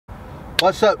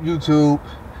What's up, YouTube?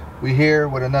 We here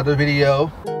with another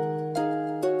video.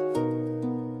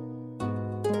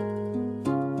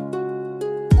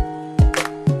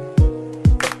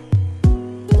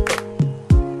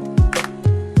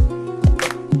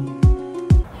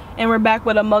 And we're back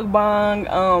with a mukbang.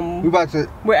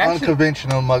 We're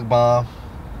unconventional mukbang.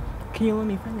 Can you let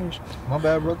me finish? My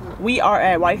bad, brother. We are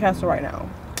at White Castle right now.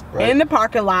 Right. In the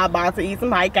parking lot, about to eat some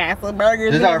White Castle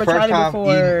burgers. This is our first time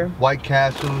eating White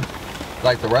Castle,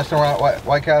 like the restaurant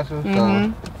White Castle.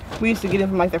 So. We used to get it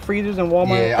from like the freezers in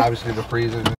Walmart. Yeah, obviously the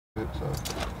freezers and shit,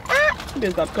 so.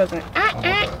 Just got cussing.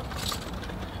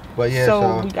 But yeah,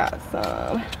 so we got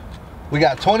some. We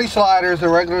got 20 sliders, a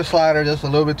regular slider, just a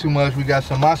little bit too much. We got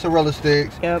some mozzarella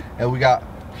sticks. Yep. And we got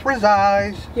frizz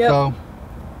eyes. Yep.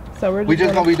 So we're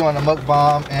just gonna be doing a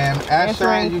mukbang and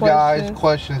answering you guys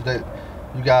questions that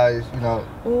you guys, you know.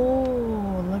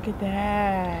 Ooh, look at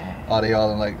that. Oh, they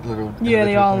all in like little. Yeah,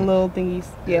 they all in little thingies.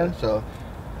 Yeah. So,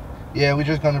 yeah, we're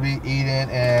just gonna be eating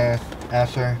and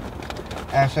answering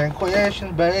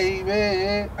questions,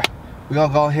 baby. We're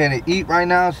gonna go ahead and eat right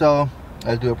now. So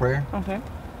let's do a prayer. Okay.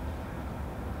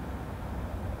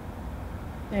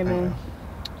 Amen.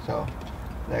 So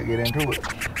let's get into it.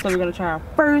 So we're gonna try our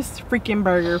first freaking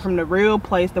burger from the real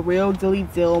place, the real dilly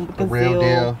dill. The real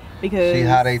deal. Because see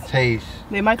how they taste.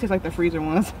 They might taste like the freezer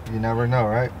ones. You never know,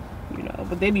 right? You know,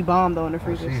 but they be bomb though in the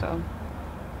freezer. So.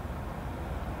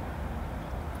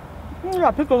 I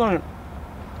got pickles on it.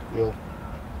 Yeah.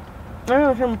 I don't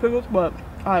know if I'm pickles, but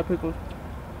I like pickles.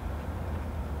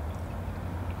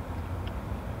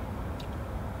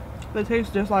 They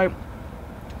taste just like.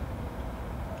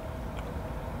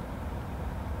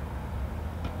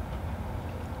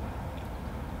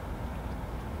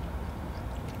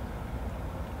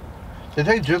 It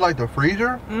tastes just like the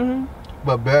freezer,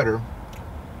 but better.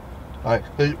 Like,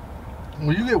 when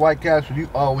you get White Castle, you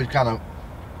always kind of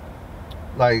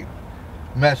like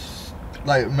mess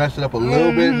it up a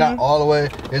little bit, not all the way.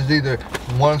 It's either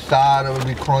one side it would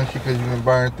be crunchy because you been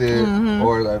burnt it,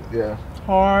 or like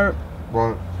hard,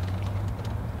 or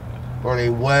they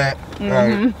wet.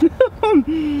 Right?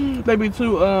 They be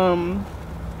too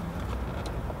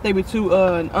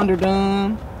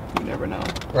underdone. You never know.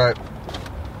 Right.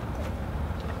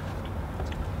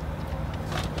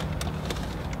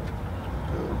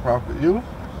 Profit you?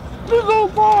 This is so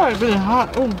far. It's been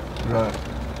hot. Oh. Right.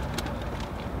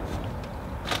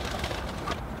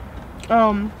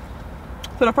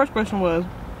 So the first question was,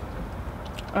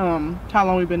 how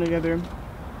long we been together?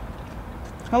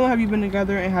 How long have you been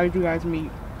together, and how did you guys meet?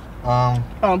 And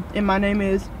my name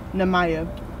is Namaya.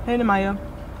 Hey, Namaya.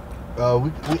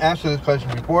 We answered this question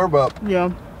before, but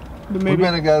yeah, we've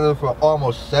been together for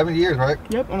almost 7 years, right?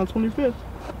 Yep, on the 25th.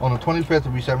 On the 25th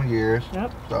will be 7 years.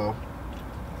 Yep. So.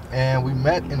 And we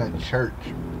met in a church,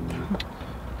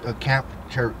 a camp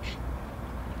church.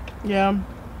 Yeah.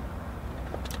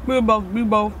 We both,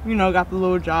 you know, got the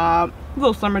little job,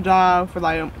 little summer job for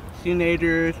like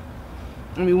teenagers.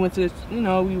 And we went to, you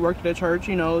know, we worked at a church,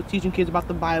 you know, teaching kids about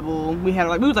the Bible. We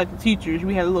was like the teachers.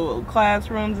 We had little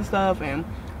classrooms and stuff, and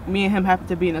me and him happened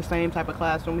to be in the same type of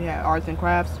classroom. We had arts and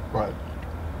crafts. Right.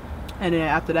 And then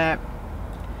after that,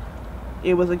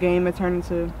 it was a game that turned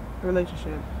into a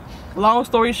relationship. Long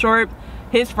story short,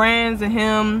 his friends and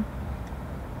him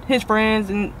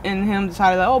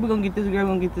decided like, oh, we're gonna get this girl,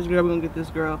 we're gonna get this girl, we're gonna get this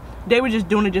girl. They were just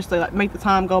doing it just to like make the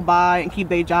time go by and keep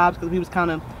their jobs, because we was kind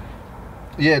of,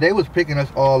 yeah, they was picking us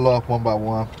all off one by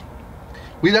one.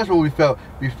 That's what we felt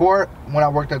before. When I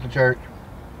worked at the church,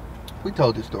 we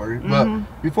told this story, but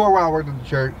before, when I worked at the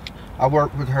church, I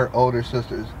worked with her older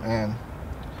sisters, and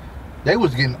they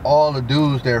was getting all the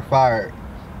dudes there fired.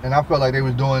 And I felt like they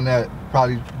was doing that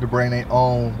probably to bring their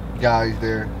own guys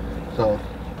there. So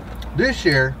this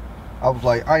year, I was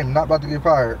like, I am not about to get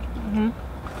fired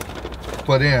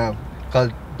for them,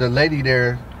 because the lady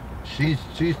there, she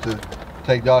used to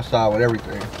take y'all side with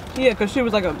everything. Yeah, because she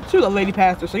was a lady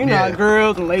pastor, so you know, like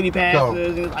girls and lady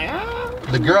pastors, and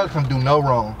like, the girls can do no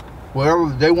wrong. Whatever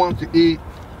they wanted to eat,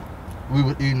 we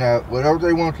was eating that. Whatever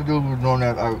they wanted to do, we were doing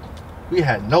that. We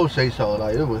had no say so.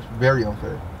 Like, it was very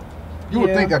unfair. You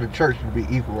would think at a church would be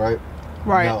equal, right?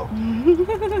 Right.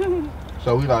 No.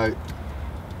 So we like,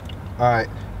 all right,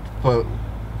 for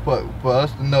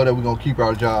us to know that we're gonna keep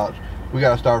our jobs, we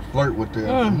gotta start flirting with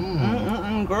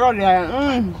them. Girl,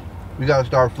 yeah. We gotta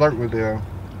start flirting with them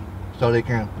so they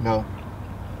can, you know,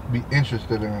 be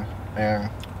interested in us, and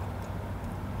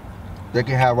they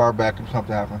can have our back if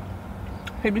something happens.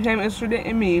 He became interested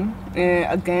in me,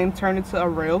 and a game turned into a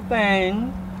real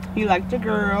thing. He liked the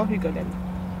girl. He go, Daddy.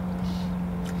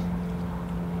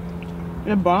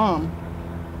 It bomb.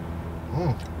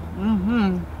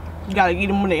 You gotta eat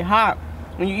them when they hot.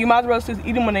 And you might as well just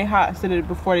eat them when they hot instead of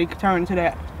before they turn into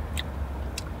that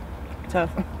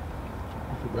tough.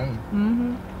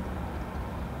 Mm-hmm.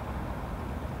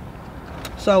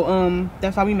 So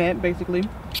that's how we met, basically.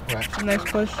 Right.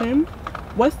 Next question: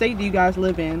 what state do you guys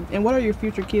live in, and what are your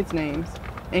future kids' names?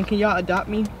 And can y'all adopt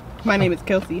me? My name is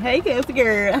Kelsey. Hey, Kelsey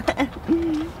girl.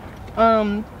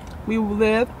 We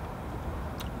live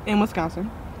in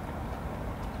Wisconsin.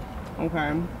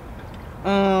 Okay.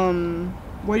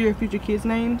 What are your future kids'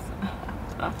 names?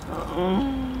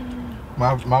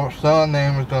 My son's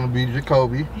name is gonna be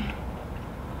Jacoby.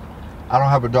 I don't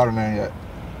have a daughter name yet.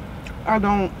 I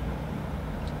don't,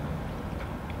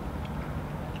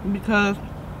 because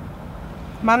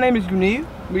my name is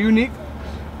unique.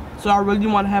 So I really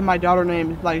want to have my daughter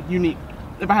name like unique.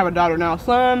 If I have a daughter now,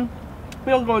 son,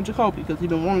 we don't go with Jacoby because he's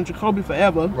been wanting Jacoby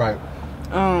forever. Right.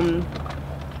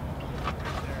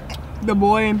 The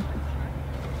boy,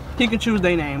 he can choose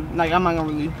their name. Like, I'm not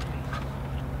gonna really,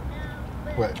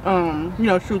 right. You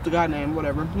know, choose the God name,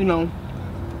 whatever. You know,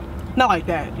 not like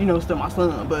that. You know, still my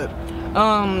son. But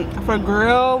for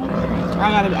girl,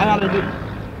 I gotta do.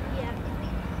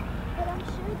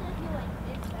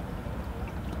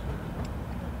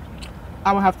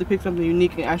 I would have to pick something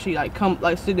unique and actually like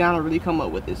sit down and really come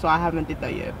up with it. So I haven't did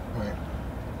that yet. Right.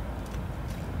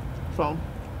 So.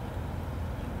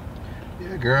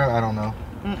 Yeah, girl, I don't know.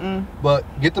 Mm-mm. But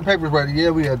get the papers ready. Yeah,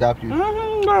 we adopt you.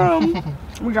 Mm-hmm, girl.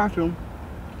 We got you.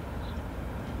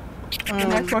 The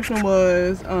next question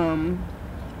was,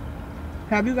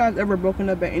 have you guys ever broken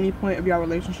up at any point of your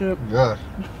relationship? Yes.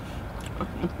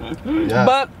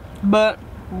 Yes. But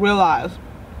realize.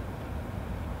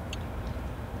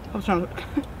 I was trying to.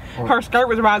 Her skirt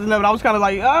was rising up, and I was kind of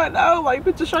like, oh no, like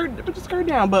put your skirt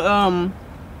down. But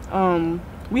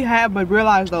we have, but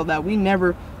realize though that we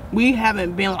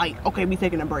haven't been like, okay, we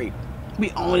taking a break.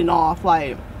 We on and off.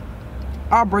 Like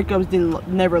our breakups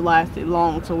never lasted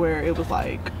long to where it was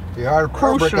like. Yeah, our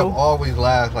breakup always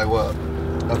lasts like what,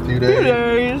 a few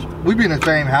days. We be in the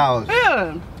same house.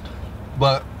 Yeah.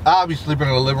 But I'll be sleeping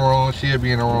in the living room. She'll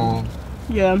be in the room.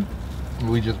 Yeah.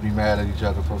 We just be mad at each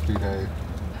other for a few days.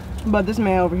 But this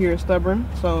man over here is stubborn,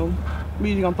 so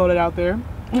we just gonna throw that out there.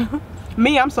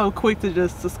 Me, I'm so quick to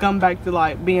just come back to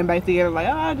like being back together, like,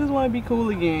 oh, I just want to be cool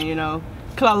again, you know,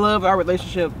 cause I love our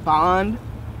relationship bond,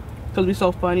 cause we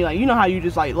so funny. Like, you know how you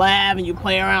just like laugh and you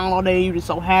play around all day, you just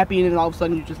so happy, and then all of a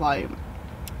sudden you just like,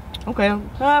 okay,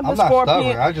 it's 4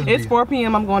 p.m. It's 4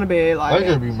 p.m. I'm going to bed. Like, I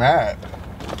just be mad.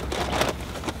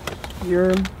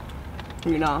 You're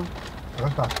know.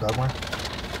 That's not stubborn.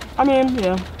 I mean,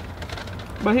 yeah.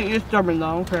 But he is stubborn though,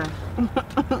 I don't care.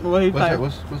 What he's like.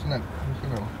 What's next?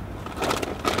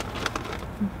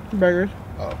 Burgers.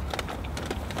 Oh.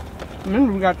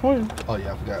 Remember, we got twins. Oh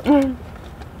yeah, I forgot.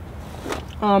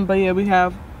 But yeah, we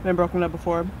have been broken up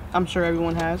before. I'm sure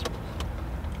everyone has.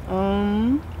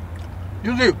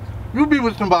 You be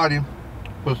with somebody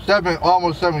for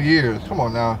almost 7 years. Come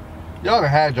on now. Y'all done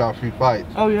had y'all a few fights.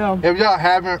 Oh yeah. If y'all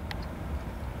haven't,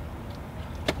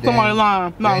 somebody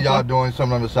lying. No, then y'all doing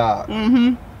something on the side.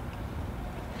 Mm-hmm.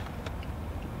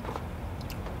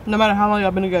 No matter how long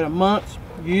y'all been together, months,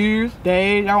 years,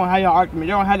 days, y'all don't have y'all argument.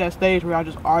 Y'all don't have that stage where y'all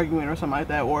just arguing or something like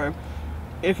that, or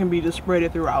it can be just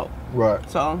spread throughout. Right.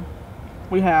 So,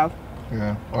 we have.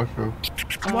 Yeah, that's true.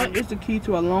 What is the key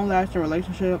to a long-lasting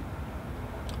relationship?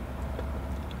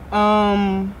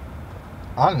 Honest.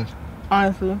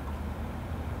 Honestly.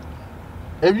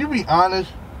 If you be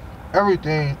honest,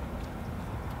 everything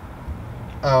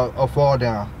will fall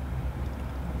down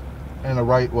in the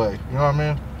right way. You know what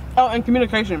I mean? Oh, and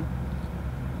communication.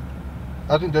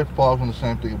 I think that falls on the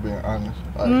same thing of being honest.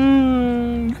 Like,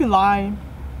 you can lie.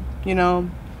 You know,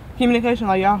 communication.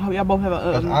 Like y'all both have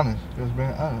a. That's honest. Just being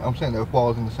honest. I'm saying that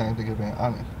falls in the same thing of being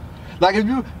honest. Like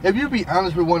if you be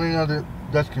honest with one another,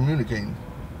 that's communicating.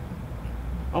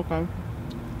 Okay.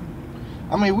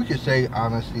 I mean, we could say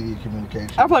honesty,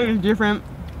 communication. I feel like it's different.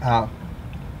 How?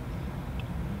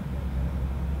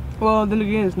 Well, then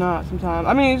again, it's not sometimes.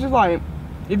 I mean, it's just like,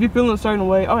 if you're feeling a certain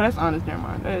way, oh, that's honest, never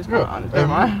mind. That is kind of honest, never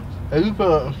mind. If you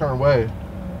feel a certain way,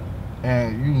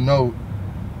 and you know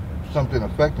something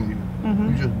affecting you,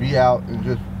 you just be out and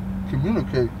just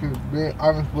communicate. Just being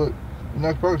honest with the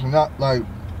next person, not like,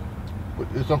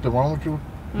 is something wrong with you?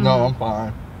 No, I'm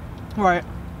fine. Right.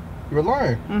 You're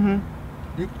lying.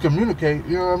 You can communicate,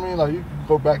 you know what I mean? Like, you can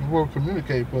go back and forth,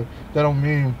 communicate, but that don't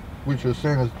mean what you're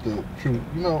saying is the truth.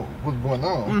 You know what's going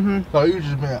on. So you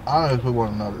just being honest with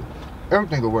one another.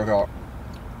 Everything will work out.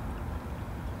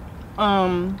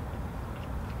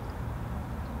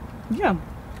 Yeah.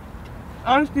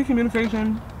 Honesty,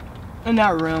 communication, in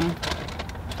that realm.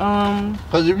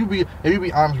 Because if you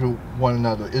be honest with one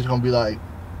another, it's gonna be like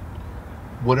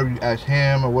whatever you ask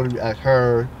him or whatever you ask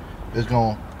her, it's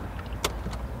gonna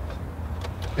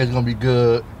be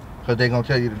good. Because they're gonna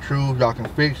tell you the truth. Y'all can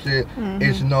fix it.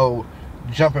 It's no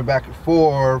jumping back and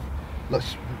forth.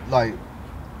 Like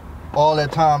all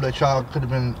that time that y'all could have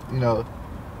been, you know,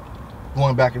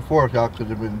 going back and forth, y'all could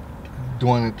have been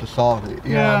doing it to solve it.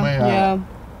 You know what I mean? Yeah.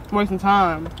 Wasting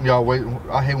time. Y'all wait.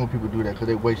 I hate when people do that because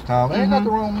they waste time. Ain't nothing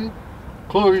wrong with me.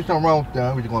 Clearly something wrong with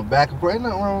them. We're just going back and forth. Ain't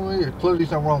nothing wrong with me. There's clearly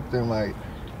something wrong with them. Like,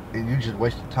 and you just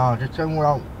wasted time. Just tell me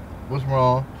what's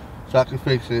wrong so I can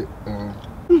fix it.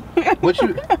 What you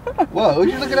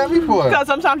looking at me for? Because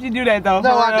sometimes you do that though.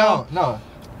 No, I don't. No.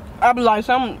 I'll be like,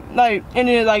 and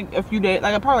then like a few days,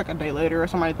 like probably like a day later or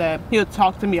something like that, he'll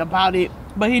talk to me about it,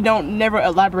 but he don't never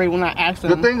elaborate when I ask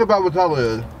him. The thing about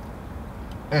Vitala is,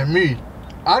 and me,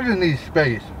 I just need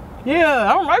space. Yeah,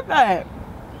 I don't like that.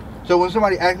 So when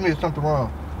somebody asks me if something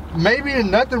wrong, maybe there's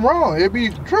nothing wrong. It'd be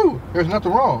true. There's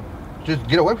nothing wrong. Just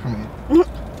get away from me.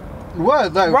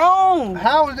 What? Like wrong?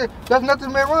 How is it? There's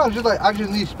nothing wrong. It's just like I just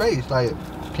need space. Like,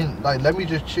 let me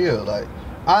just chill. Like,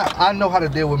 I know how to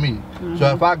deal with me.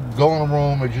 So if I go in a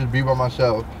room and just be by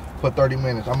myself for 30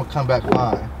 minutes, I'm gonna come back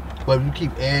fine. But if you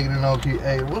keep egging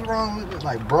and what's wrong with it?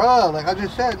 Like, bruh, like I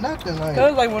just said nothing. Like,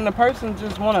 it's like when the person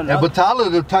just wanna know. And Batala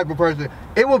the type of person,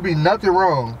 it would be nothing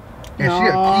wrong. And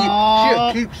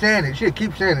she'll keep saying it. She'll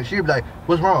keep saying it. She'll be like,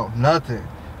 what's wrong? Nothing.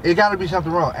 It gotta be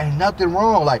something wrong. Ain't nothing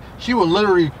wrong. Like, she will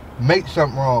literally make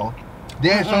something wrong.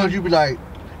 Then as soon as you be like,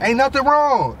 ain't nothing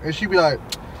wrong. And she be like,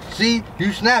 see,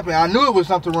 you snapping. I knew it was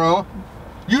something wrong.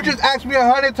 You just asked me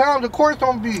 100 times. Of course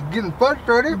I'm be getting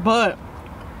frustrated. But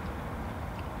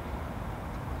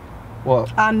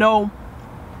what? I know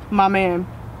my man.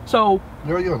 So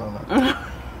girl, you don't know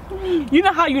nothing. You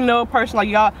know how you know a person, like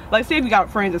y'all, like say if you got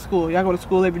friends at school, y'all go to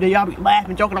school every day, y'all be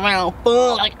laughing, joking around,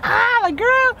 fun, like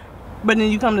girl. But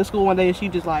then you come to school one day and she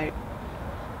just like,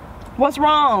 what's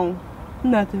wrong?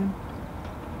 Nothing.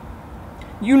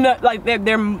 You know, like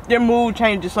their mood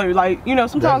changes. So like, you know,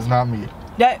 sometimes that's not me.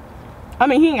 I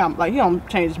mean, he don't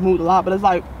change his mood a lot, but it's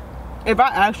like, if I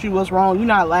ask you what's wrong, you're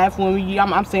not laughing with me.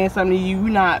 I'm saying something to you. You're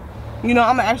not, you know,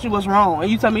 I'm gonna ask you what's wrong,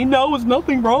 and you tell me no, it's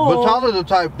nothing wrong. But Tyler's the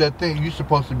type that think you're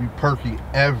supposed to be perfect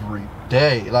every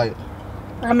day. Like,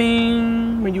 I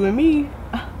mean, when you and me,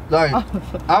 like,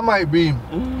 I might be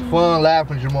fun,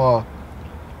 laughing, Jamal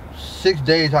 6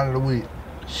 days out of the week.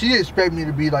 She expect me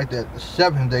to be like that the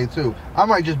 7th day too. I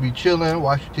might just be chilling,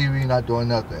 watching TV, not doing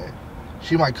nothing.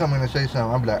 She might come in and say something.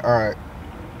 I'll be like, all right.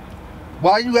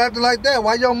 Why you acting like that?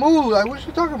 Why your mood? Like, what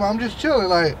you talking about? I'm just chilling.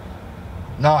 Like,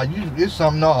 nah, it's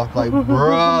something off. Like,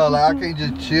 bruh, like I can't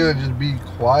just chill and just be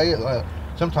quiet. Like,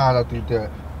 sometimes I think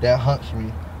that hunts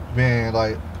me, being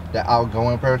like that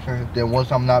outgoing person. Then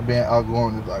once I'm not being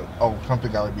outgoing, it's like, oh,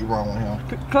 something gotta be wrong with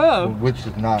him. Which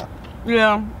is not.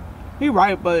 Yeah, you're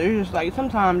right, but it's just like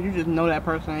sometimes you just know that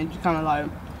person and you just kind of like,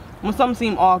 when something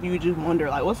seems off, you just wonder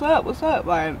like, what's up,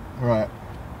 like. Right.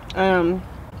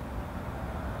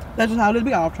 That's just how it is.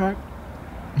 We got off track.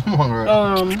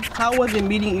 Right. How was it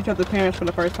meeting each other's parents for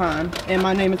the first time? And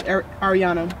my name is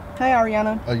Ariana. Hey,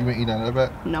 Ariana. Oh, you been eating out of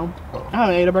that? No. Oh. I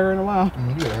haven't ate a burger in a while.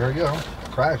 You gotta hurry up.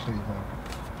 Crash these.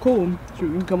 Cool. Shoot,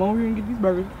 you can come over here and get these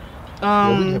burgers.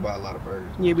 Yeah, we did buy a lot of burgers.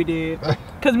 Yeah, we did.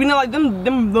 Cause we know like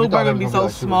them little burgers be so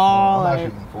small. I'm like,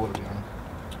 actually looking forward to them.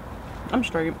 I'm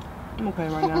straight. I'm okay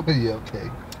right now. Yeah, okay.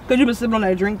 Cause you've been sipping on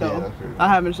that drink though. Yeah, that's true. I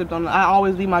haven't sipped on it. I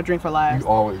always leave my drink for last. You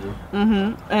always do.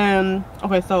 And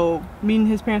okay, so meeting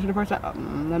his parents for the first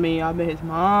time. I mean, I met his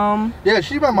mom. Yeah,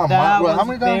 she met my mom. Well, how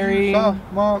many times you saw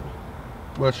mom?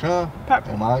 Well, Sean.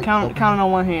 Counting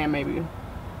on one hand maybe,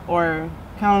 or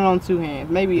counting on 2 hands,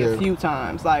 maybe a few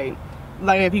times. Like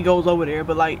if he goes over there,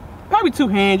 but like probably 2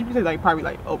 hands. You could say like probably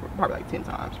like 10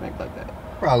 times, maybe like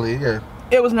that. Probably, yeah.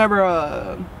 It was never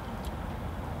a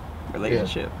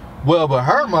relationship. Yeah. Well, but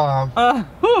her mom,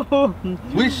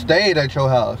 we stayed at your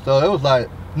house, so it was like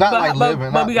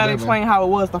living. But we gotta explain how it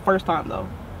was the first time though.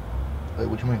 Like,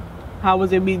 what you mean? How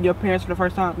was it meeting your parents for the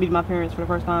first time? Meeting my parents for the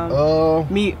first time?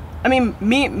 Me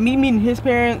meeting his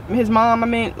parents, his mom. I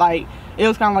mean, like it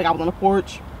was kind of like I was on the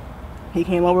porch. He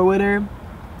came over with her.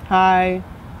 Hi,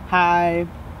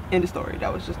 end of story.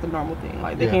 That was just the normal thing.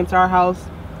 Like they came to our house.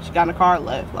 She got in the car,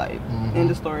 left. Like end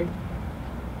of story.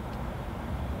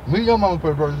 Me and your mama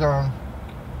for the first time.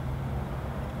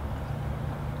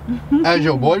 As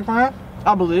your boyfriend?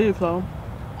 I believe so.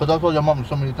 Because I told your mama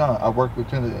so many times. I worked with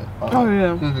Trinity. Oh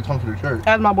yeah. Since they come to the church.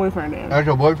 As my boyfriend then. As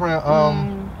your boyfriend?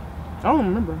 I don't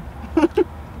remember.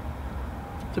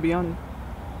 To be honest.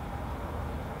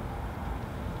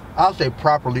 I'll say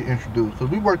properly introduced.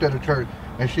 Because we worked at a church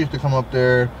and she used to come up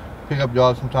there, pick up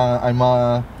y'all sometime,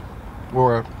 Iman,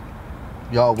 or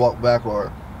y'all walk back,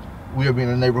 or we'll be in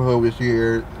the neighborhood with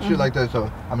her, shit like that.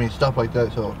 So I mean, stuff like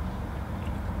that. So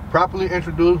properly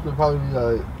introduced would probably be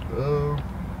like,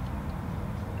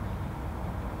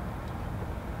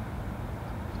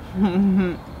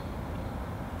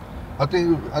 I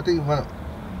think when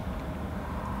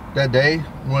that day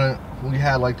when we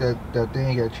had like that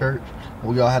thing at church,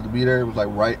 we all had to be there. It was like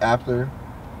right after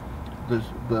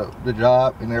the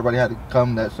job, and everybody had to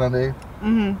come that Sunday.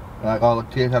 Like all the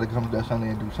kids had to come that Sunday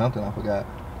and do something. I forgot.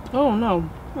 Oh no.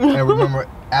 And remember,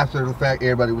 after the fact,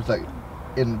 everybody was like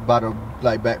by the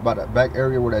back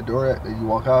area where that door at, that you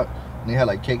walk out, and they had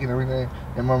like cake and everything.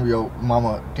 And remember, your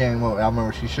mama came up, and I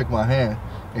remember she shook my hand,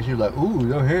 and she was like, "Ooh,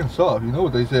 your hand's soft." You know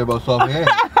what they say about soft hands?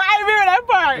 I remember that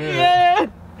part. Yeah.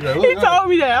 He told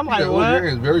me that. I'm like, what? Your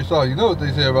hand's very soft. You know what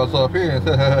they say about soft hands?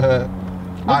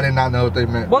 I did not know what they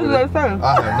meant. What did they say?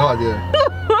 I had no idea.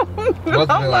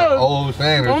 Must have been like old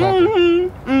saying or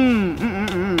something.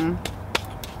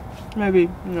 Maybe,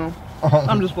 you know.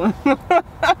 I'm just playing.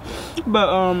 But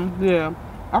yeah,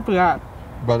 I forgot.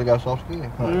 Brother got soft skin.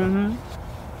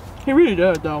 He really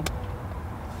does though.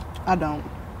 I don't.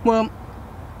 Well,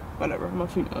 whatever. I'm a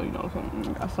female, you know.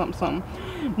 Something. Got something.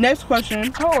 Next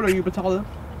question. How old are you, Batala?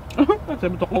 I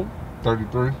said Batala.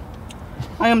 33.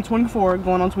 I am 24,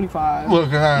 going on 25.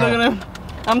 Look at him.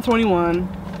 I'm 21.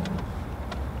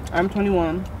 I'm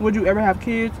 21. Would you ever have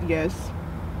kids? Yes.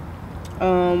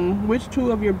 Which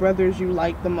two of your brothers you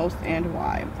like the most and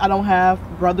why? I don't have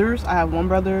brothers. I have one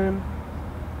brother.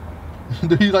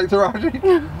 Do you like Taraji?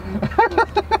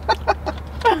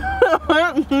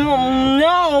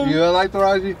 No. You don't like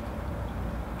Taraji?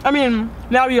 I mean,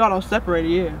 now we all separated,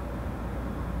 yeah.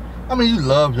 I mean, you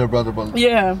love your brother, but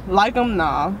yeah, like him,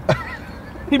 nah.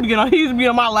 He used to be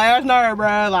on my last nerve,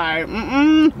 bro. Like,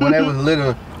 When they was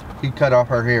little, he cut off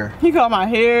her hair. He cut my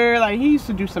hair. Like, he used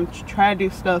to do some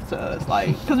tragic stuff to us.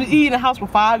 Like, because we eat in a house with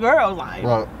 5 girls. Like,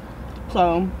 right.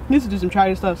 So, he used to do some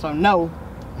tragic stuff. So, no.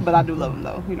 But I do love him,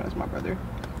 though. You know, it's my brother.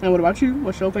 And what about you?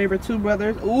 What's your favorite 2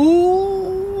 brothers?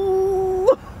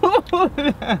 Ooh.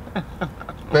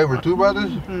 Favorite 2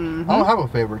 brothers? I don't have a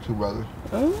favorite 2 brothers.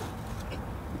 Oh.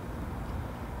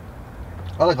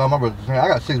 I like all my brothers the same. I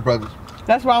got 6 brothers.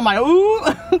 That's why I'm like, ooh.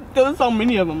 Because there's so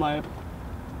many of them, like.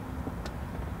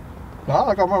 No, I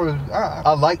like all my brothers.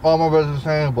 I like all my brothers the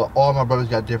same, but all my brothers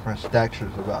got different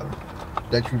statures about them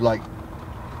that you like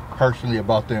personally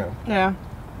about them. Yeah.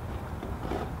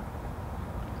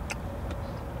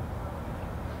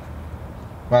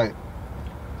 Like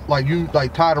you,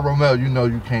 like Todd and Romel, you know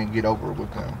you can't get over it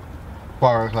with them. As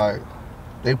far as like,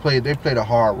 they played a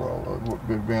hard role,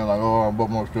 being like, oh, I'm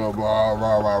more still, blah,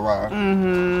 rah, rah, rah.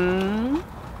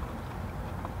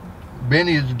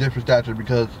 Benny is a different stature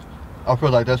because I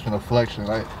feel like that's an affliction.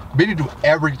 Like, Benny do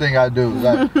everything I do,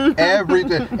 like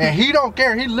everything, and he don't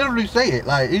care. He literally say it,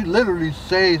 like he literally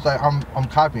says like I'm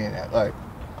copying that, like.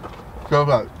 So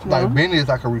like Benny is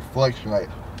like a reflection. Like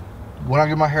when I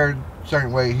get my hair a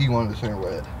certain way, he wants it a certain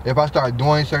way. If I start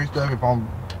doing certain stuff, if I'm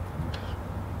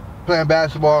playing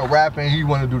basketball, rapping, he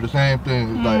want to do the same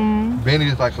thing. It's like Benny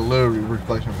is like a literal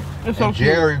reflection. It's so and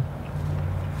Jerry,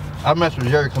 I mess with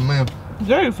Jerry Camille.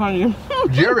 Jerry funny.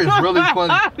 Jerry is really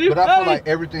funny, but I feel like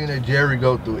everything that Jerry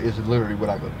go through is literally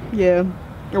what I go through. Yeah,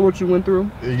 or what you went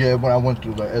through. Yeah, what I went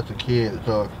through like as a kid.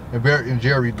 So and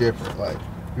Jerry different, like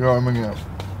you know what I mean.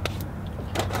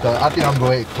 So I think I'm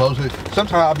going closer.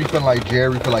 Sometimes I'll be feeling like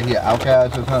Jerry, feel like he an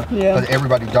outcast or something. Yeah. Because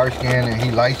everybody dark skinned and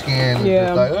he light skinned.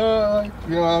 Yeah. Just like,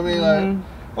 you know what I mean? Like,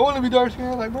 I want to be dark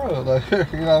skinned, like bro, like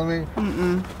you know what I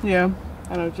mean? Yeah,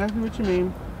 I know exactly what you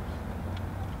mean.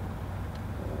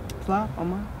 Flop on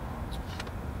my.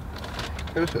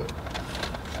 What's up?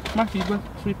 My feet,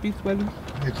 sweet feet sweating.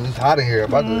 It's hot in here.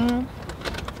 About to.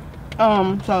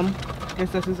 So I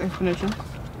guess that's his explanation.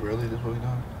 Really? That's what we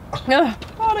doing? Yeah.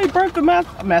 Oh, they burnt the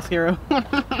mascara.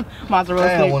 Mozzarella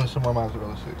stick. I wanted some more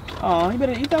mozzarella sticks. Oh, you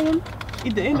better eat that one.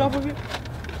 Eat the end off of it.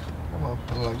 Come on,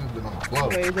 like this been on the floor.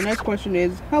 Okay, the next question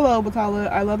is, hello, Batala.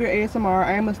 I love your ASMR.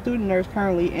 I am a student nurse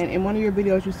currently, and in one of your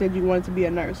videos, you said you wanted to be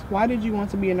a nurse. Why did you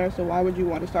want to be a nurse, or why would you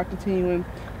want to start the team and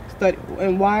study?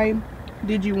 And why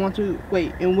did you want to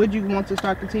wait? And would you want to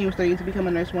start the team studying to become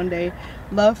a nurse one day?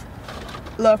 Love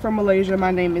from Malaysia.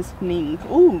 My name is Ning.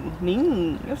 Ooh,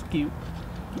 Ning. That's cute.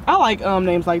 I like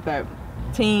names like that.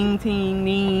 Ting,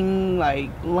 Ning, like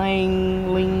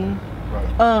Lang, Ling.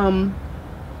 Right.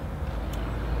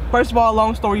 First of all,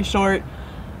 long story short,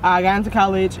 I got into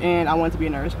college and I wanted to be a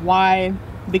nurse. Why?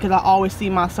 Because I always see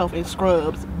myself in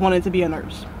scrubs wanting to be a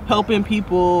nurse, helping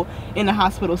people in the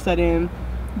hospital setting,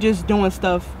 just doing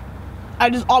stuff I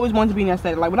just always wanted to be in that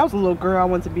setting. Like when I was a little girl, I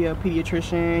wanted to be a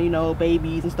pediatrician, you know,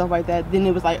 babies and stuff like that. Then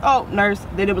it was like, oh, nurse.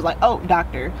 Then it was like, oh,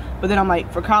 doctor. But then I'm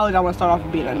like, for college, I want to start off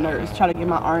with being a nurse, try to get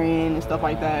my RN and stuff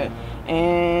like that.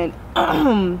 And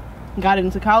got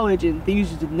into college, and things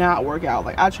just did not work out.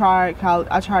 Like I tried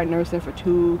nursing for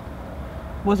 2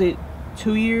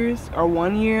 years or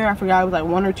 1 year? I forgot. It was like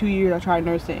 1 or 2 years I tried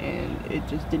nursing, and it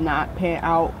just did not pan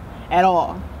out at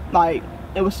all. Like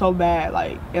it was so bad.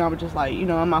 Like, and I was just like, you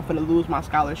know, I'm not gonna lose my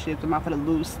scholarships. I'm not gonna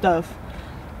lose stuff.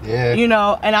 Yeah. You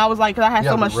know, and I was like, cause I had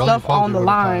so much really stuff on the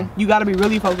line. time. You got to be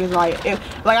really focused. Like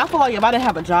I feel like if I didn't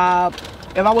have a job,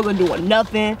 if I wasn't doing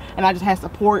nothing, and I just had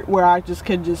support where I just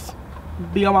could just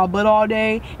be on my butt all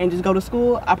day and just go to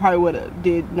school, I probably would have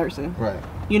did nursing. Right.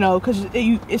 You know, because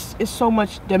it's so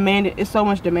much demanded. It's so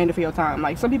much demanded for your time.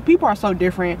 Like some people are so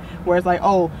different, where it's like,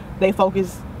 oh, they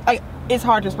focus. Like it's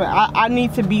hard to explain. I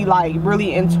need to be like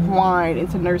really entwined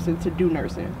into nursing to do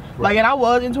nursing. Right. Like, and I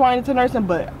was entwined into nursing,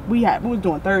 but we was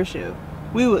doing third shift.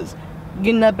 We was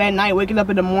getting up at night, waking up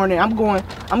in the morning. I'm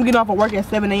getting off of work at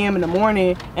 7 a.m. in the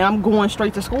morning, and I'm going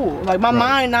straight to school. Like my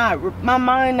mind not.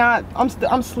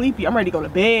 I'm sleepy. I'm ready to go to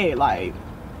bed. Like.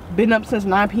 Been up since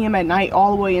 9 p.m. at night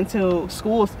all the way until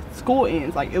school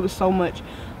ends. Like it was so much.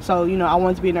 So, you know, I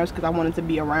wanted to be a nurse because I wanted to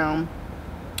be around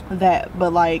that.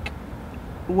 But like,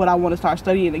 would I want to start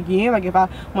studying again? Like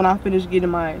when I finish getting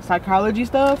my psychology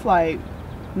stuff, like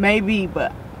maybe,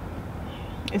 but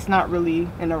it's not really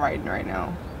in the writing right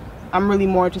now. I'm really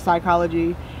more into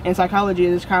psychology, and psychology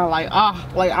is kind of like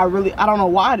I don't know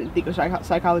why I didn't think of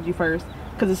psychology first,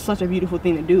 because it's such a beautiful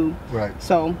thing to do. Right.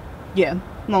 So yeah.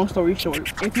 Long story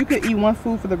short, if you could eat one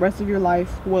food for the rest of your life,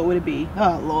 what would it be?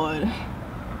 Oh Lord.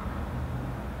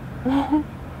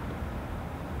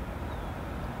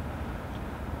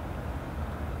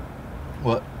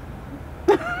 What?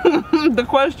 The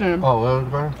question. Oh, what was the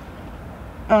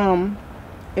question?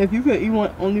 If you could eat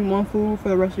only one food for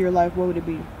the rest of your life, what would it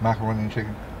be? Macaroni and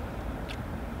chicken.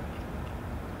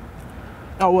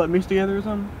 Oh, what, mixed together or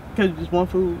something? Because just one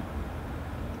food.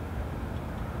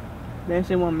 They didn't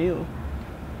say one meal.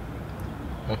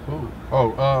 A food.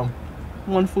 Oh,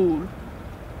 one food.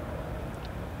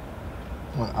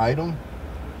 One item?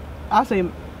 I'll say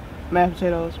mashed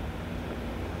potatoes.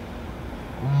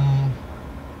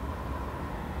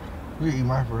 You eat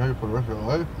mashed potatoes for the rest of your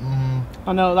life?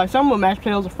 I know, like some with mashed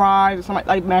potatoes are fried, and some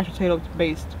like mashed potatoes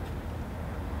based.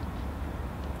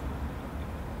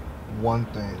 One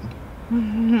thing.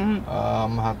 I'm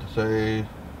gonna have to say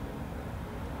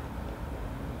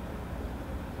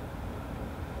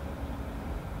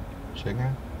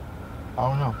chicken. I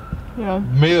don't know. Yeah.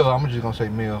 Meal. I'm just gonna say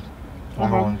meal.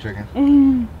 Macaroni and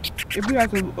chicken. If you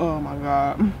had to, oh my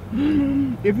god,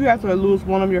 if you had to lose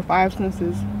one of your 5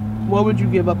 senses, what would you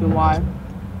give up and why?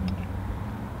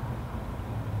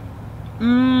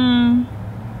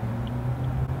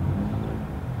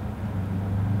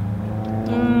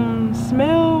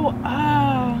 Smell.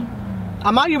 I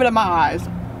might give it up my eyes.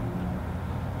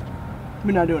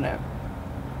 We're not doing that.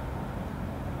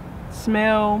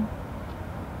 Smell.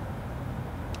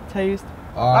 Taste.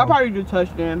 I'll probably do touch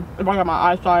then, if I got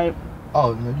my eyesight.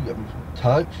 Oh, no, you got me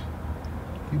touch?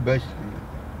 You basically,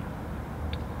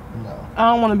 no.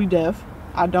 I don't want to be deaf.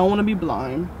 I don't want to be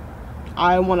blind.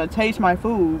 I want to taste my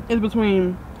food. It's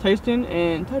between tasting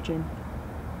and touching.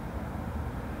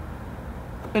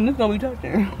 And it's gonna be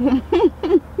touching.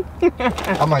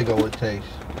 I might go with taste.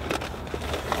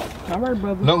 Alright,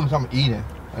 brother. As long as I'm eating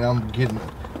and I'm getting it.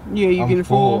 Yeah, you getting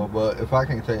full. But if I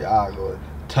can't say, I'll go with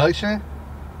touching.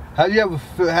 Have you ever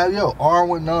have your arm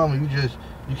went numb and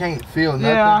you can't feel nothing?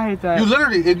 Yeah, I hate that. You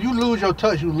literally, if you lose your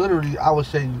touch, you literally, I would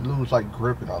say you lose like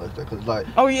grip and all that stuff. Cause like,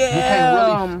 oh yeah, you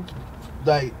can't really,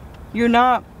 like, you're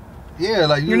not. Yeah,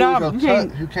 like you lose your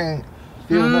touch, you can't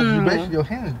feel nothing. You basically, your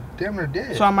hand is damn near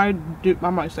dead. So I might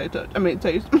say touch. I mean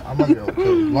taste. I might go with touch,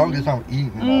 as long as I'm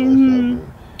eating and all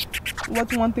that stuff.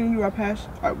 What's one thing you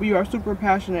are super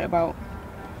passionate about?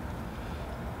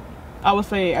 I would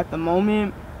say at the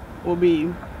moment will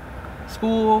be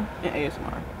school and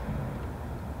ASMR.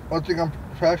 One thing I'm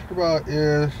passionate about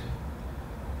is,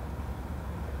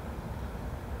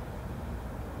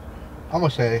 I'm gonna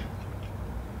say,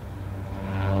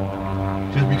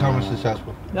 just becoming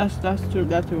successful. That's true.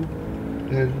 That too.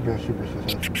 Yeah, being super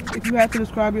successful. If you had to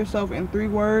describe yourself in 3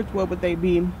 words, what would they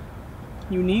be?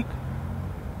 Unique.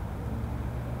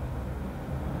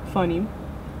 Funny.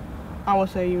 I would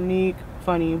say unique,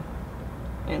 funny,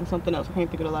 and something else. I can't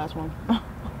think of the last one.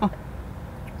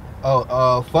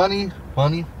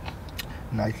 Funny,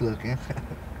 nice looking.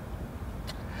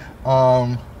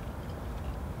 Are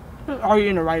you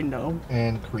in the right though?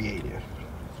 And creative.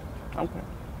 Okay.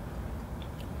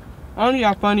 I only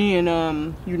got funny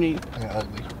and unique. And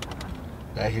ugly.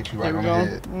 That hit you right There on we the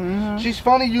go. head. Mm-hmm. She's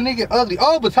funny, unique, and ugly.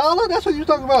 Oh, Batala? That's what you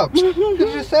talking about. You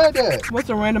just said that. What's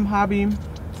a random hobby?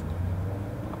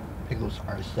 Pickles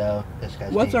are so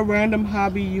disgusting. What's a random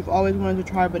hobby you've always wanted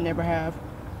to try but never have?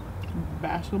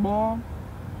 Basketball?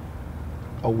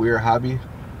 A weird hobby?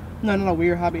 No, not a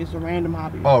weird hobby. It's a random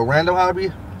hobby. Oh, a random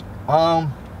hobby?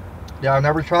 Yeah, I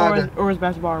never tried it. Or is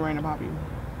basketball a random hobby?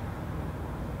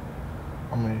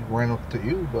 I mean, random to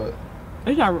you, but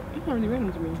It's not really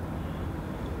random to me.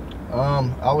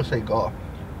 I would say golf.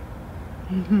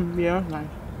 Yeah, nice.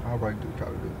 I probably do try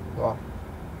to do golf.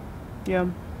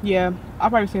 Yeah. I'll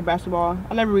probably say basketball.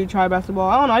 I never really tried basketball.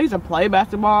 I don't know. I used to play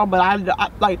basketball, but I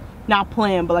like not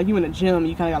playing. But like you in the gym,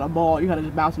 you kind of got a ball. You kind of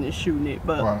just bouncing and shooting it.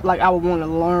 But right. like I would want to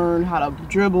learn how to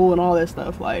dribble and all that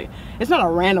stuff. Like it's not a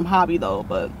random hobby though,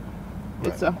 but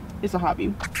Right. it's a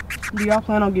hobby. Do y'all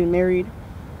plan on getting married?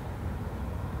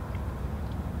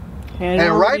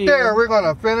 And right there, we're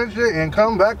gonna finish it and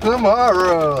come back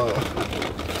tomorrow.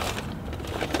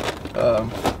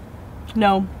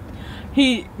 No,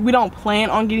 we don't plan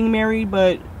on getting married,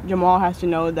 but Jamal has to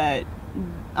know that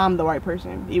I'm the right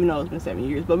person, even though it's been 7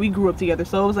 years. But we grew up together,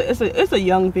 so it's a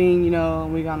young thing, you know.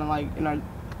 We kind of like in our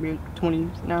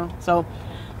mid-20s now, so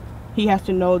he has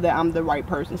to know that I'm the right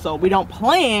person. So we don't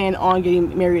plan on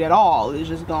getting married at all. It's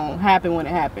just gonna happen when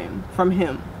it happens from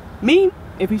him. Me,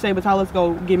 if he say, "But let's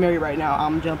go get married right now,"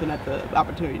 I'm jumping at the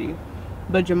opportunity.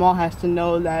 But Jamal has to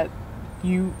know that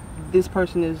this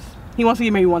person is. He wants to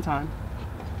get married one time.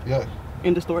 Yes.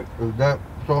 End of story. Is that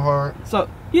so hard? So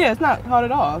yeah, it's not hard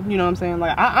at all. You know what I'm saying?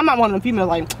 Like I'm not one of them females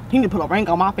like he need to put a ring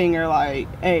on my finger. Like,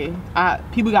 hey,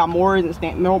 people got morals and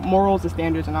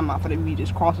standards, and I'm not gonna be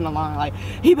just crossing the line. Like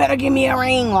he better give me a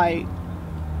ring. Like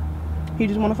he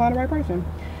just want to find the right person.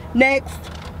 Next,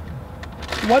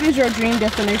 what is your dream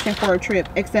destination for a trip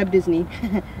except Disney?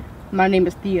 My name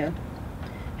is Thea.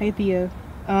 Hey Thea.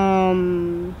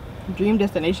 Dream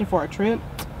destination for a trip.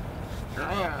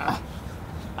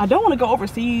 I don't want to go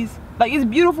overseas. Like it's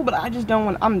beautiful, but I just don't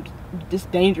want. I'm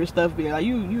just dangerous stuff there. Like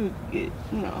you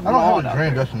know. I don't have a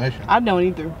dream destination. I don't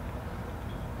either.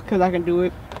 Cause I can do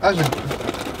it.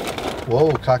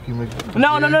 Whoa, cocky.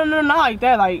 No, not like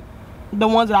that. Like the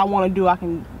ones that I want to do, I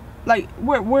can. Like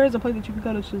where is a place that you can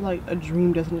go to? It's just like a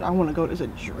dream destination. I want to go. It's a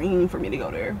dream for me to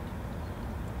go there.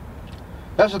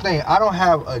 That's the thing. I don't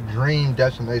have a dream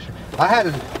destination.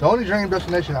 The only dream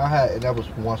destination I had, and that was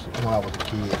once when I was a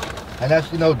kid. And that's,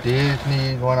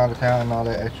 Disney, going out of town and all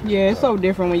that extra Yeah, it's stuff. so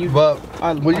different when you. But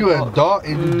when you're an adult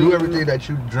and you do everything that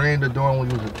you dreamed of doing when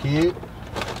you was a kid,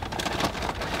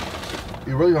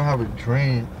 you really don't have a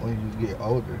dream when you get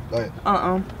older. Like,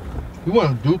 you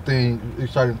want to do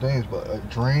exciting things, but a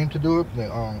dream to do it,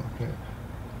 like,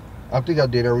 I think I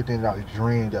did everything that I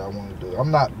dreamed that I wanted to do.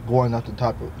 I'm not going out the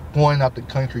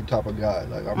country type of guy.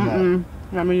 Like I'm not.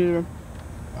 Not me either.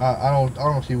 I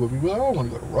don't see what people. I don't want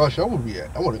to go to Russia. I want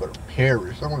to go to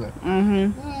Paris. I want to.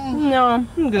 No, I'm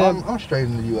good. I'm straight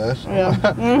in the U.S.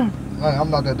 Yeah. I'm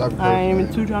not that type of person. I ain't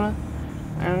even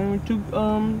too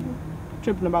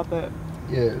tripping about that.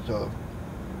 Yeah. So,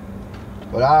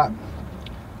 but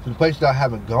the places I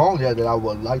haven't gone yet that I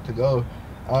would like to go,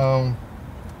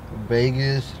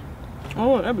 Vegas.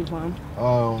 Oh, that'd be fun.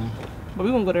 But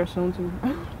we gonna go there soon too.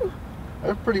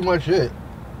 That's pretty much it.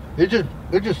 It's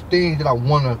just things that I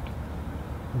wanna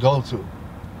go to.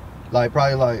 Like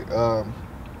probably like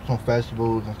some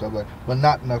festivals and stuff like, but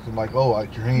not nothing like I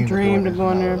dreamed of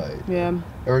going there. Like, yeah.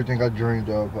 Everything I dreamed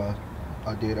of,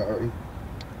 I did already.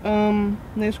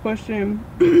 Next question.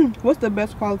 What's the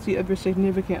best quality of your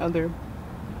significant other?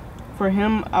 For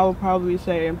him, I would probably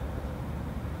say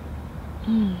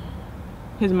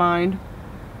his mind.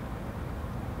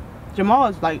 Jamal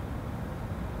is like,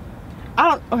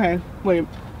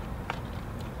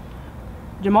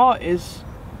 Jamal is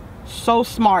so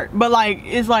smart, but like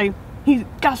it's like he's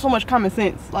got so much common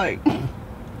sense. Like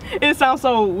it sounds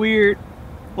so weird,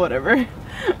 whatever.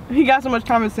 He got so much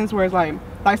common sense where it's like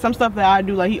some stuff that I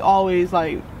do, like he always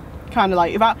like kind of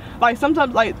like, if I like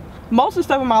sometimes like most of the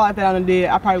stuff in my life that I done did,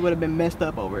 I probably would have been messed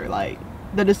up over. Like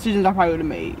the decisions I probably would have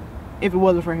made if it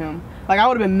wasn't for him. Like I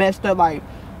would have been messed up. Like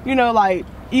like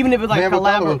even if it's like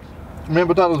collaborative.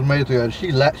 Remember, thought it was made together.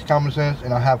 She lacks common sense,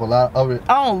 and I have a lot of it.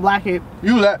 I don't lack it.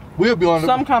 We'll be on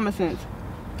some common sense.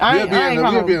 We'll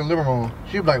be in the living room.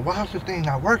 She'll be like, "Why is this thing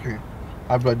not working?"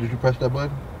 I'll be like, "Did you press that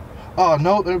button?" "Oh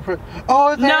no, let me press."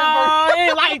 "Oh, it's no, it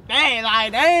ain't like that.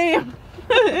 Like damn,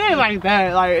 it ain't like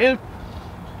that. Like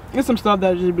it's some stuff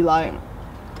that just be like,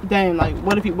 dang. Like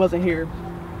what if he wasn't here?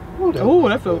 Ooh,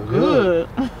 that felt good.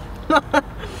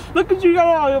 Look at you, got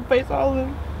all your face all in.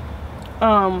 It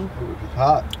was just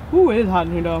hot. Ooh, it is hot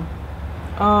in here though.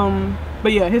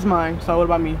 But yeah, his mine. So what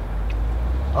about me?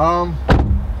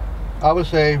 I would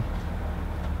say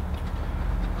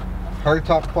her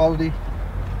top quality.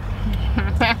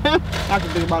 I can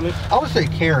think about it. I would say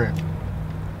Karen.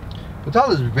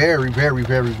 Batala's very, very,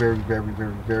 very, very, very,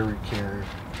 very, very caring.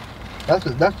 That's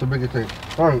the biggest thing.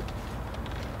 All right.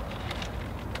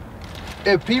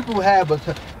 If people have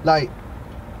like,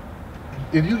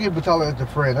 if you get Batala as a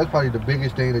friend, that's probably the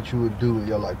biggest thing that you would do in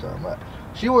your lifetime. Like,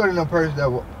 she wasn't a person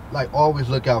that would like always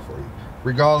look out for you,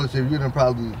 regardless if you done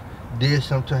probably did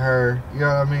something to her. You know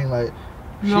what I mean? Like,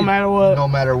 no matter what. No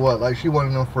matter what. Like, she one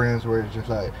of them friends where it's just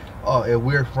like, oh, if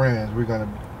we're friends, we're gonna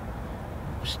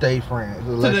stay friends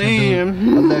unless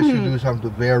you do something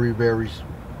very, very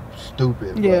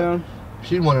stupid. Yeah. But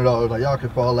she's one of those, like, y'all can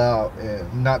fall out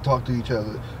and not talk to each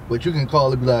other, but you can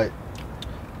call and be like,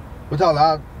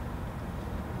 Batala,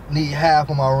 I need half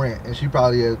of my rent, and she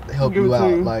probably help you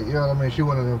out. Like, you know what I mean? She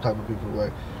one of them type of people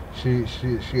where she'll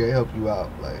help you out.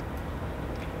 Like,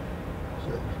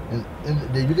 so,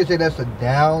 and you can say that's a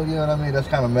down. You know what I mean? That's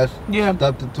kind of messed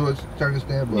up to a certain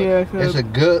extent, but it's a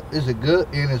good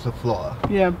and it's a flaw.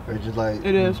 Yeah, it's just like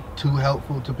it is too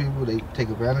helpful to people. They take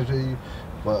advantage of you,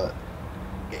 but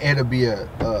it'll be a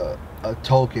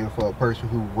token for a person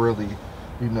who really,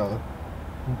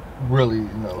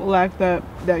 lack that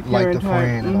like the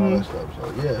friend and all that stuff.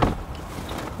 So yeah,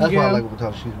 that's why I like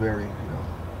Batala. She's very,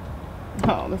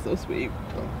 Oh, that's so sweet.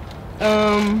 So,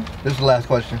 this is the last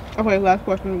question. Okay, last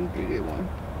question. We did one.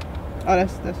 Oh,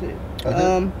 that's it.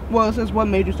 Well, it says, what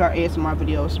made you start ASMR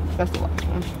videos? That's the last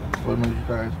one. What made you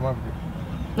start ASMR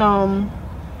videos?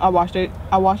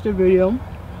 I watched a video.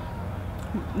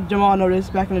 Jamal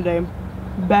noticed back in the day,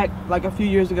 like a few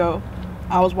years ago,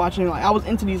 I was watching, like, I was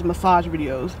into these massage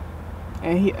videos,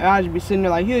 and I'd just be sitting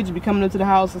there, like, he'd just be coming into the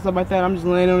house and stuff like that. I'm just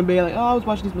laying on the bed, like, oh, I was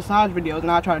watching these massage videos,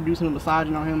 and I try to do some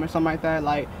massaging on him or something like that.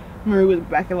 Like, I remember it was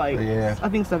back at, like, I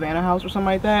think Savannah House or something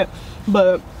like that.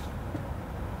 But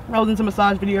I was into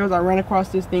massage videos. I ran across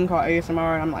this thing called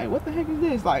ASMR, and I'm like, what the heck is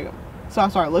this? Like, so I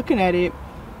started looking at it,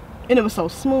 and it was so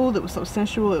smooth, it was so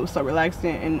sensual, it was so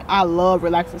relaxing, and I love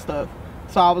relaxing stuff.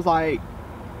 So I was like,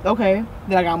 okay.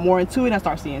 Then I got more into it, and I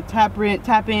started seeing tap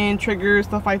in triggers,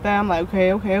 stuff like that. I'm like,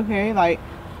 okay. Like,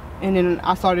 and then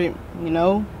I started,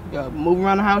 moving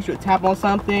around the house. You would tap on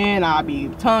something, I'd be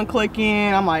tongue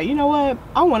clicking. I'm like, you know what?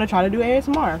 I want to try to do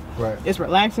ASMR. Right. It's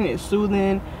relaxing, it's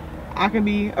soothing. I can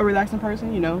be a relaxing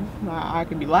person, I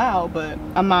can be loud, but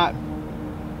I'm not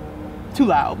too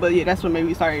loud. But yeah, that's what made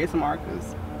me start ASMR.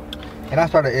 And I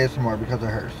started ASMR because of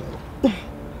her, so.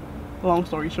 Long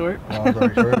story short.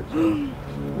 So.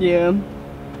 Yeah.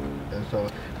 And so,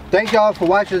 thank y'all for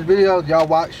watching this video. Y'all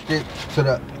watched it to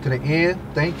the end.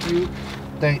 Thank you.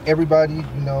 Thank everybody,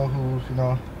 who's,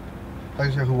 like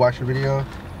I said, who watched the video.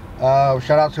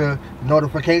 Shout out to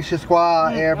Notification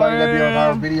Squad, everybody that be on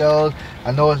our videos.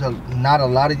 I know it's not a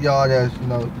lot of y'all that's,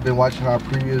 been watching our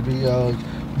previous videos,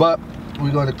 but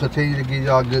we're going to continue to give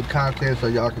y'all good content so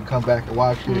y'all can come back and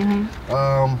watch it.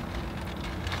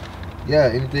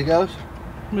 Yeah, anything else?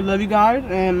 We love you guys,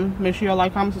 and make sure y'all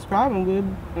like, comment, subscribe, and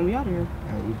we out of here.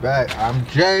 And we back. I'm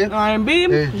Jay. I am B.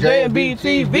 It's J&B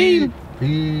TV.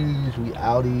 Peace. We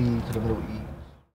outie to the Middle East.